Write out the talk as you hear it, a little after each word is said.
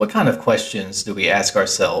What kind of questions do we ask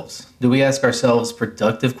ourselves? Do we ask ourselves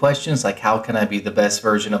productive questions like, how can I be the best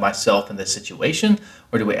version of myself in this situation?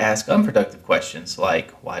 Or do we ask unproductive questions like,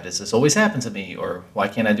 why does this always happen to me? Or why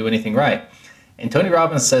can't I do anything right? And Tony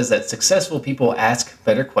Robbins says that successful people ask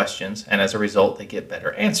better questions, and as a result, they get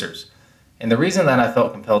better answers. And the reason that I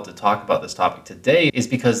felt compelled to talk about this topic today is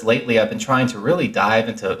because lately I've been trying to really dive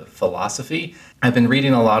into philosophy. I've been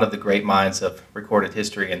reading a lot of the great minds of recorded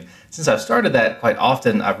history, and since I've started that quite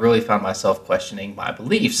often, I've really found myself questioning my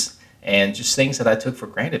beliefs and just things that I took for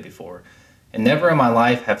granted before. And never in my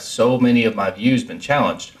life have so many of my views been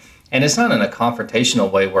challenged. And it's not in a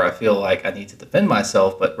confrontational way where I feel like I need to defend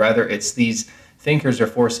myself, but rather it's these thinkers are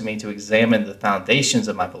forcing me to examine the foundations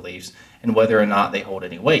of my beliefs and whether or not they hold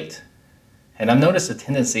any weight. And I've noticed a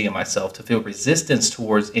tendency in myself to feel resistance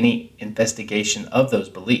towards any investigation of those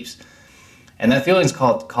beliefs. And that feeling is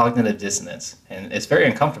called cognitive dissonance. And it's very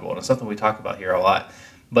uncomfortable, and it's something we talk about here a lot.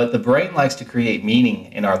 But the brain likes to create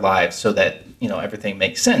meaning in our lives so that, everything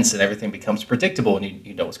makes sense and everything becomes predictable and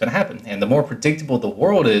you know what's going to happen. And the more predictable the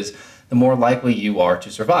world is, the more likely you are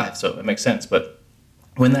to survive. So it makes sense. But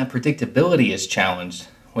when that predictability is challenged,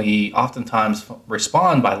 we oftentimes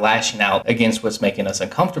respond by lashing out against what's making us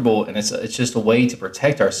uncomfortable, and it's just a way to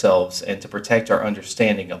protect ourselves and to protect our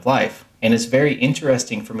understanding of life. And it's very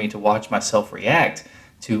interesting for me to watch myself react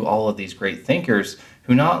to all of these great thinkers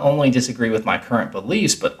who not only disagree with my current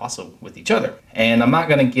beliefs, but also with each other. And I'm not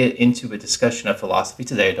going to get into a discussion of philosophy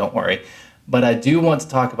today, don't worry, but I do want to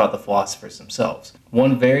talk about the philosophers themselves.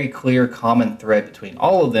 One very clear common thread between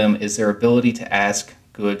all of them is their ability to ask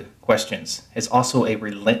good questions. It's also a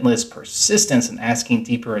relentless persistence in asking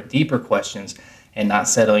deeper and deeper questions and not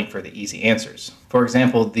settling for the easy answers. For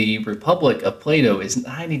example, the Republic of Plato is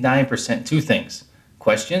 99% two things: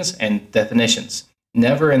 questions and definitions.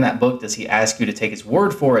 Never in that book does he ask you to take his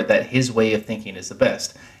word for it that his way of thinking is the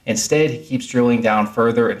best. Instead, he keeps drilling down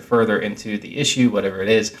further and further into the issue, whatever it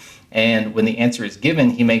is, and when the answer is given,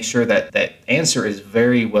 he makes sure that that answer is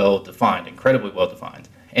very well defined, incredibly well defined.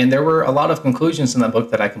 And there were a lot of conclusions in that book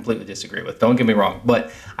that I completely disagree with. Don't get me wrong.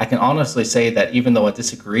 But I can honestly say that even though I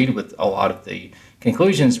disagreed with a lot of the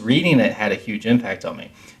conclusions, reading it had a huge impact on me.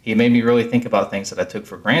 He made me really think about things that I took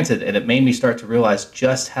for granted, and it made me start to realize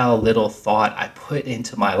just how little thought I put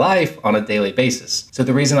into my life on a daily basis. So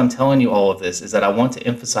the reason I'm telling you all of this is that I want to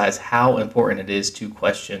emphasize how important it is to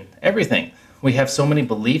question everything. We have so many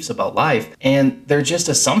beliefs about life, and they're just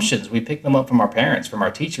assumptions. We pick them up from our parents, from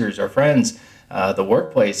our teachers, our friends, the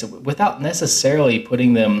workplace, without necessarily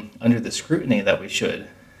putting them under the scrutiny that we should.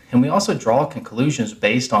 And we also draw conclusions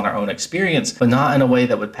based on our own experience, but not in a way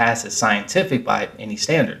that would pass as scientific by any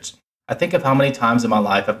standards. I think of how many times in my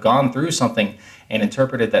life I've gone through something and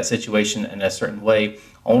interpreted that situation in a certain way,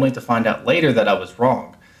 only to find out later that I was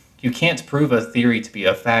wrong. You can't prove a theory to be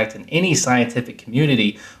a fact in any scientific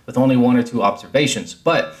community with only one or two observations,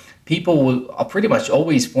 but people will pretty much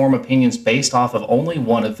always form opinions based off of only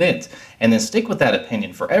one event and then stick with that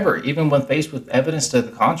opinion forever, even when faced with evidence to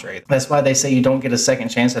the contrary. That's why they say you don't get a second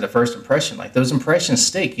chance at a first impression. Like, those impressions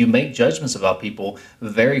stick. You make judgments about people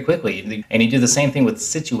very quickly, and you do the same thing with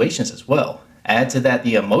situations as well. Add to that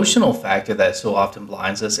the emotional factor that so often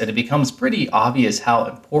blinds us, and it becomes pretty obvious how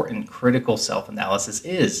important critical self-analysis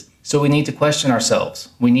is. So we need to question ourselves.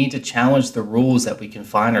 We need to challenge the rules that we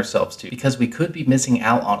confine ourselves to, because we could be missing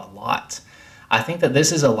out on a lot. I think that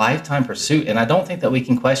this is a lifetime pursuit, and I don't think that we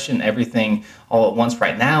can question everything all at once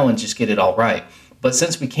right now and just get it all right. But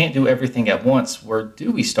since we can't do everything at once, where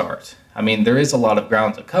do we start? I mean, there is a lot of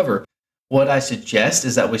ground to cover. What I suggest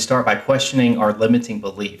is that we start by questioning our limiting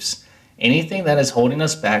beliefs. Anything that is holding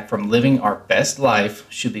us back from living our best life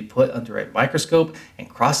should be put under a microscope and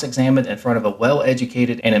cross-examined in front of a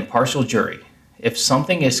well-educated and impartial jury. If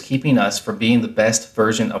something is keeping us from being the best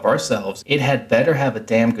version of ourselves, it had better have a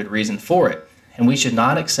damn good reason for it. And we should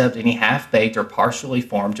not accept any half-baked or partially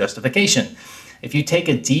formed justification. If you take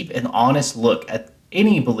a deep and honest look at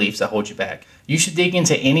any beliefs that hold you back, you should dig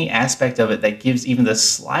into any aspect of it that gives even the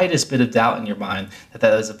slightest bit of doubt in your mind that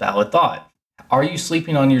that is a valid thought. Are you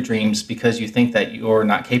sleeping on your dreams because you think that you're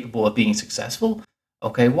not capable of being successful?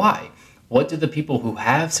 Okay, why? What do the people who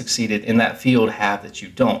have succeeded in that field have that you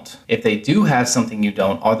don't? If they do have something you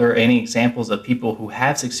don't, are there any examples of people who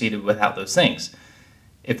have succeeded without those things?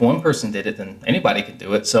 If one person did it, then anybody can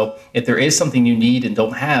do it. So if there is something you need and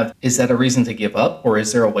don't have, is that a reason to give up, or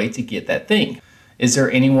is there a way to get that thing? Is there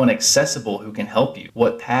anyone accessible who can help you?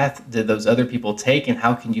 What path did those other people take, and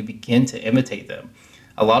how can you begin to imitate them?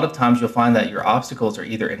 A lot of times you'll find that your obstacles are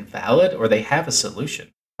either invalid or they have a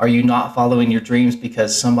solution. Are you not following your dreams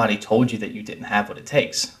because somebody told you that you didn't have what it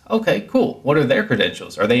takes? Okay, cool. What are their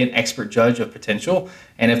credentials? Are they an expert judge of potential?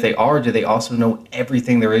 And if they are, do they also know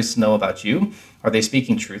everything there is to know about you? Are they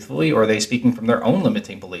speaking truthfully, or are they speaking from their own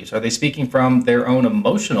limiting beliefs? Are they speaking from their own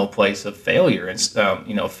emotional place of failure and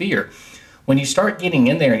fear? When you start getting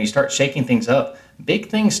in there and you start shaking things up, big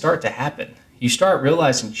things start to happen. You start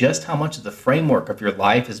realizing just how much of the framework of your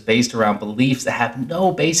life is based around beliefs that have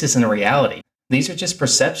no basis in reality. These are just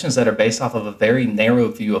perceptions that are based off of a very narrow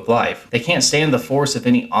view of life. They can't stand the force of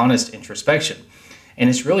any honest introspection. And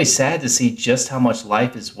it's really sad to see just how much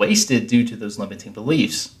life is wasted due to those limiting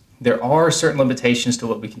beliefs. There are certain limitations to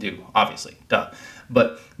what we can do, obviously, duh.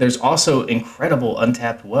 But there's also incredible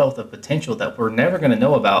untapped wealth of potential that we're never going to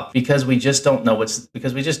know about because we just don't know what's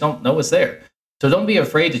there. So don't be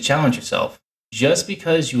afraid to challenge yourself. Just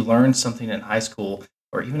because you learned something in high school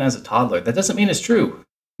or even as a toddler, that doesn't mean it's true.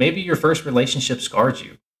 Maybe your first relationship scarred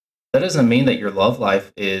you. That doesn't mean that your love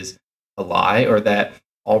life is a lie or that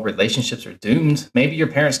all relationships are doomed. Maybe your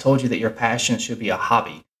parents told you that your passion should be a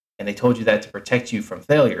hobby and they told you that to protect you from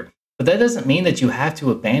failure. But that doesn't mean that you have to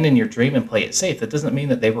abandon your dream and play it safe. That doesn't mean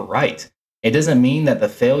that they were right. It doesn't mean that the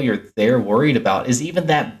failure they're worried about is even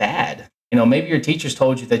that bad. Maybe your teachers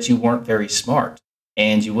told you that you weren't very smart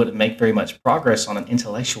and you wouldn't make very much progress on an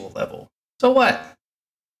intellectual level. So what?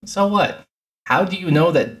 So what? How do you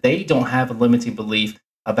know that they don't have a limiting belief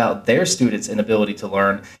about their students' inability to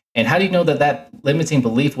learn? And how do you know that that limiting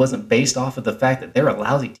belief wasn't based off of the fact that they're a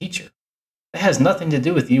lousy teacher? It has nothing to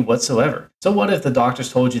do with you whatsoever. So what if the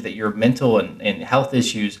doctors told you that your mental and health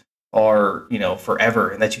issues are,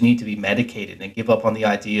 forever and that you need to be medicated and give up on the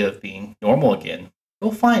idea of being normal again?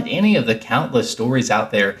 Go find any of the countless stories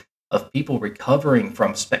out there of people recovering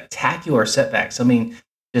from spectacular setbacks.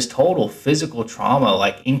 Just total physical trauma,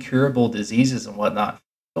 like incurable diseases and whatnot.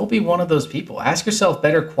 Don't be one of those people. Ask yourself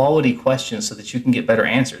better quality questions so that you can get better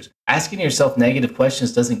answers. Asking yourself negative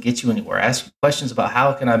questions doesn't get you anywhere. Ask questions about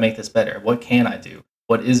how can I make this better? What can I do?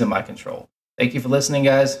 What is in my control? Thank you for listening,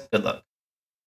 guys. Good luck.